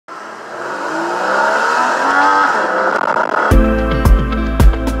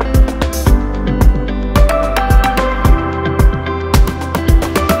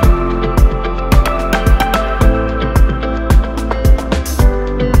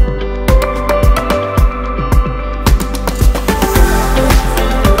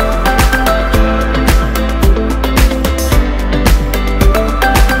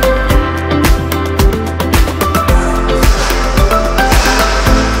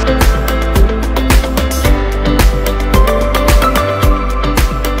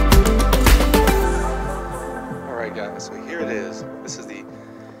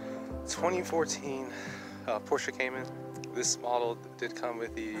Porsche Cayman. This model did come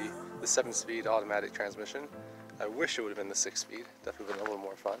with the 7-speed automatic transmission. I wish it would have been the 6-speed. Definitely been a little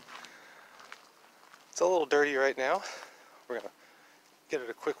more fun. It's a little dirty right now. We're gonna get it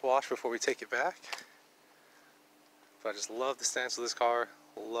a quick wash before we take it back. But I just love the stance of this car.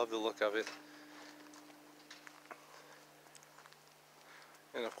 Love the look of it.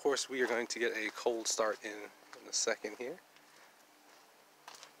 And of course we are going to get a cold start in a second here.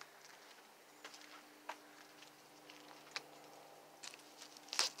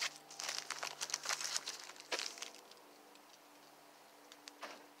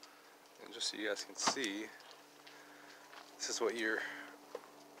 And just so you guys can see, this is what your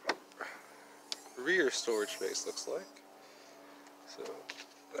rear storage space looks like. So,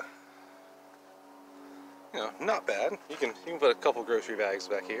 you know, not bad. You can put a couple grocery bags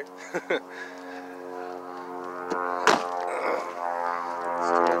back here. Let's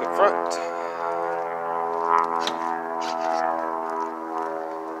look at front.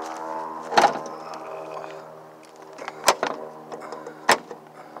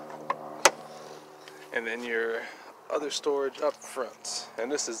 And then your other storage up front.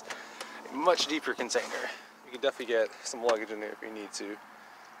 And this is a much deeper container. You can definitely get some luggage in there if you need to.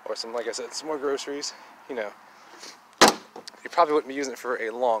 Or some, like I said, some more groceries. You know, you probably wouldn't be using it for a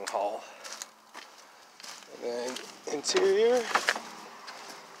long haul. And then interior.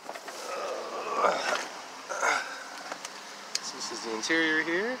 So this is the interior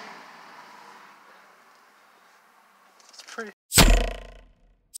here. It's pretty.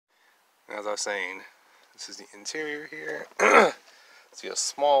 As I was saying, this is the interior here. See a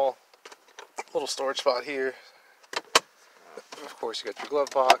small little storage spot here. Of course, you got your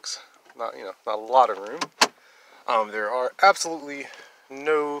glove box. Not a lot of room. There are absolutely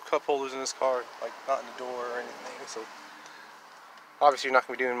no cup holders in this car, like not in the door or anything. So obviously, you're not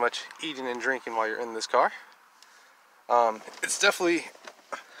going to be doing much eating and drinking while you're in this car. It's definitely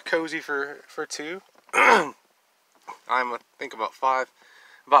cozy for two. I'm I think about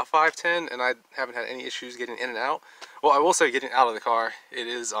 5'10", and I haven't had any issues getting in and out. Well, I will say getting out of the car, it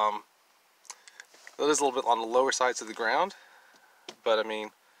is a little bit on the lower sides of the ground, but I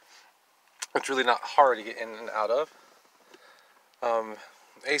mean, it's really not hard to get in and out of.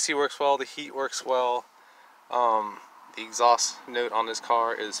 AC works well, the heat works well, the exhaust note on this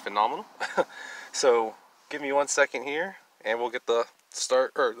car is phenomenal. So give me 1 second here, and we'll get the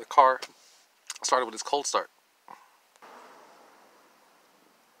car started with its cold start.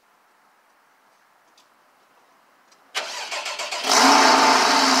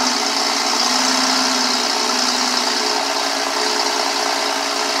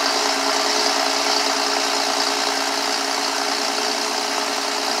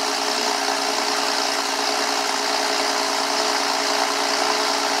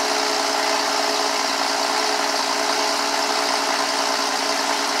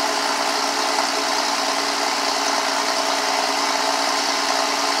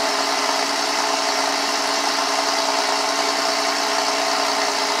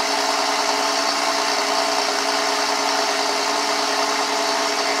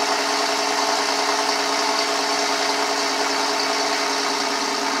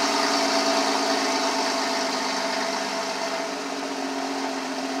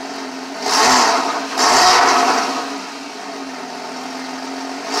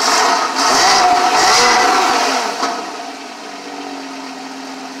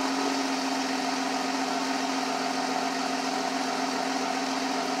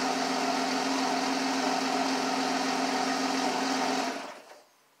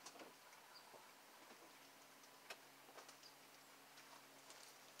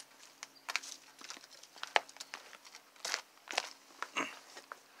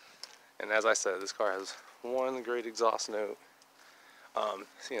 And as I said, this car has one great exhaust note.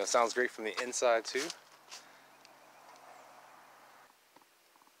 Sounds great from the inside too.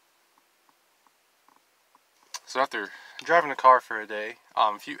 So after driving the car for a day,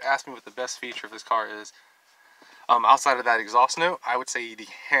 if you ask me what the best feature of this car is, outside of that exhaust note, I would say the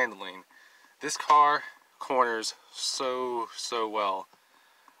handling. This car corners so well.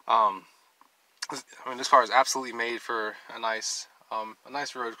 I mean, this car is absolutely made for a nice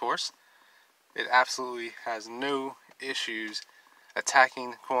road course. It absolutely has no issues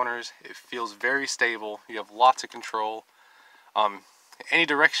attacking corners. It feels very stable. You have lots of control. Any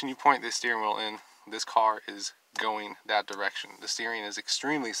direction you point this steering wheel in, this car is going that direction. The steering is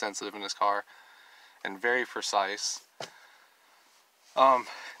extremely sensitive in this car and very precise.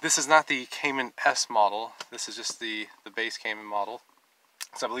 This is not the Cayman S model. This is just the base Cayman model.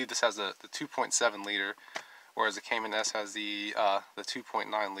 So I believe this has the 2.7 liter, whereas the Cayman S has the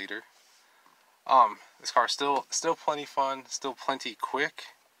 2.9 liter. This car's still plenty fun, still plenty quick.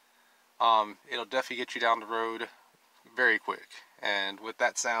 It'll definitely get you down the road very quick. And with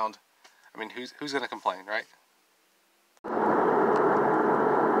that sound, I mean, who's gonna complain, right?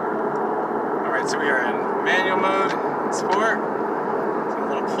 Alright, so we are in manual mode, sport. So a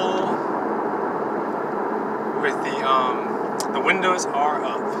little pull with the windows are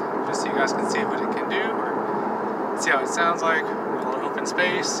up, just so you guys can see what it can do, or see how it sounds like. A little open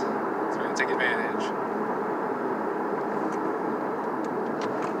space, so we're gonna take advantage.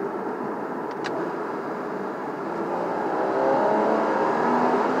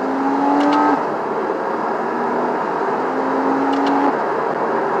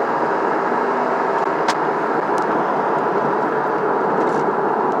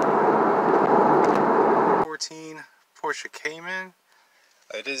 Porsche Cayman.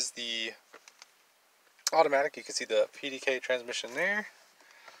 It is the automatic. You can see the PDK transmission there.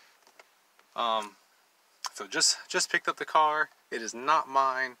 So just picked up the car. It is not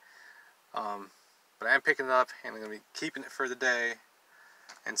mine, but I am picking it up and I'm going to be keeping it for the day.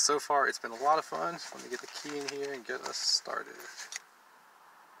 And so far it's been a lot of fun. So let me get the key in here and get us started.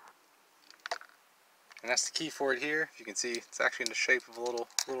 And that's the key for it here. You can see it's actually in the shape of a little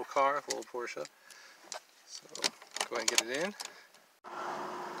car, a little Porsche. So go ahead and get it in.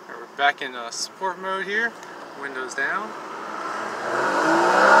 Right, we're back in sport mode here. Windows down.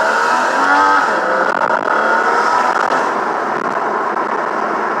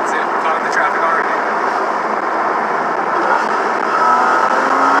 See, I'm caught in the traffic already.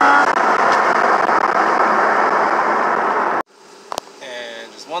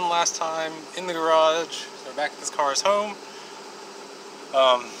 And just one last time in the garage. So we're back at this car's home.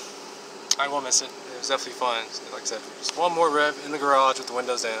 I won't miss it. It was definitely fun. Like I said, just one more rev in the garage with the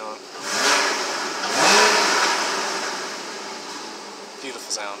windows down. Beautiful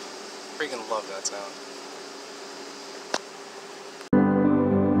sound. Freaking love that sound.